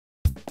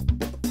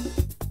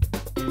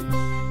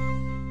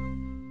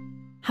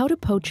How to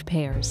poach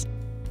pears.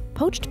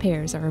 Poached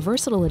pears are a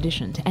versatile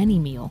addition to any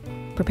meal.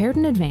 Prepared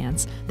in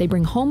advance, they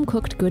bring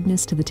home-cooked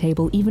goodness to the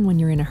table even when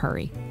you're in a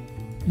hurry.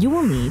 You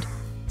will need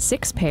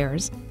 6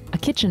 pears, a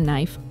kitchen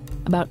knife,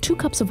 about 2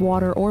 cups of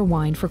water or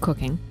wine for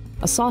cooking,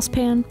 a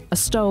saucepan, a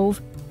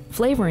stove,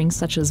 flavorings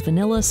such as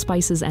vanilla,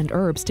 spices, and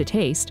herbs to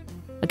taste,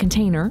 a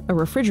container, a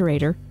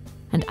refrigerator,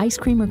 and ice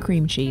cream or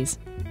cream cheese.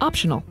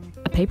 Optional,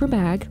 a paper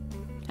bag,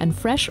 and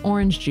fresh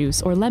orange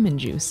juice or lemon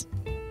juice.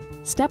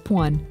 Step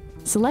 1.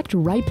 Select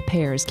ripe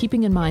pears,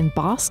 keeping in mind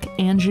Bosc,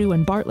 Anjou,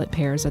 and Bartlett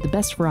pears are the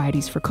best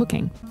varieties for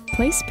cooking.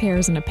 Place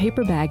pears in a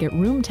paper bag at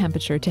room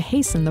temperature to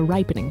hasten the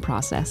ripening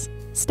process.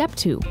 Step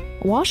 2.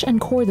 Wash and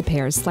core the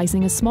pears,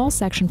 slicing a small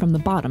section from the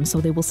bottom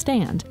so they will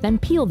stand, then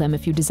peel them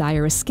if you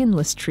desire a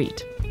skinless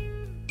treat.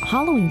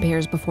 Hollowing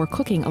pears before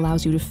cooking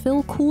allows you to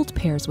fill cooled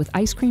pears with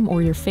ice cream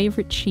or your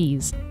favorite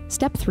cheese.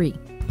 Step 3.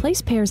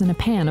 Place pears in a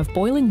pan of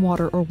boiling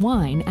water or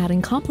wine,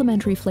 adding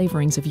complementary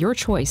flavorings of your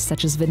choice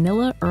such as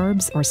vanilla,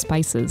 herbs, or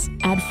spices.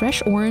 Add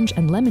fresh orange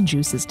and lemon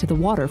juices to the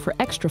water for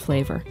extra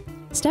flavor.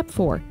 Step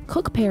 4.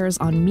 Cook pears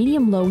on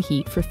medium-low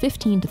heat for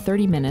 15 to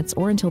 30 minutes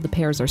or until the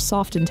pears are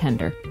soft and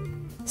tender.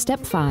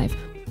 Step 5.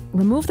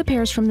 Remove the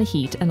pears from the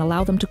heat and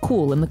allow them to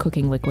cool in the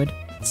cooking liquid.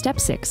 Step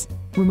 6.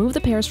 Remove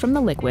the pears from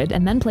the liquid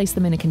and then place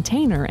them in a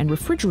container and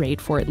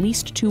refrigerate for at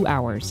least 2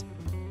 hours.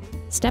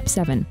 Step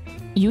 7.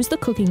 Use the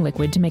cooking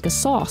liquid to make a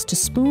sauce to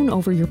spoon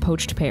over your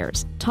poached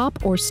pears.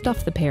 Top or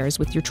stuff the pears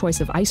with your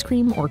choice of ice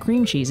cream or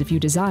cream cheese if you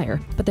desire,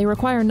 but they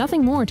require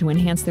nothing more to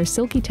enhance their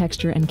silky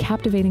texture and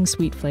captivating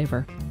sweet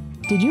flavor.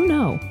 Did you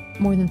know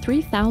more than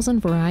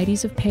 3,000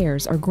 varieties of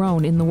pears are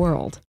grown in the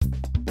world?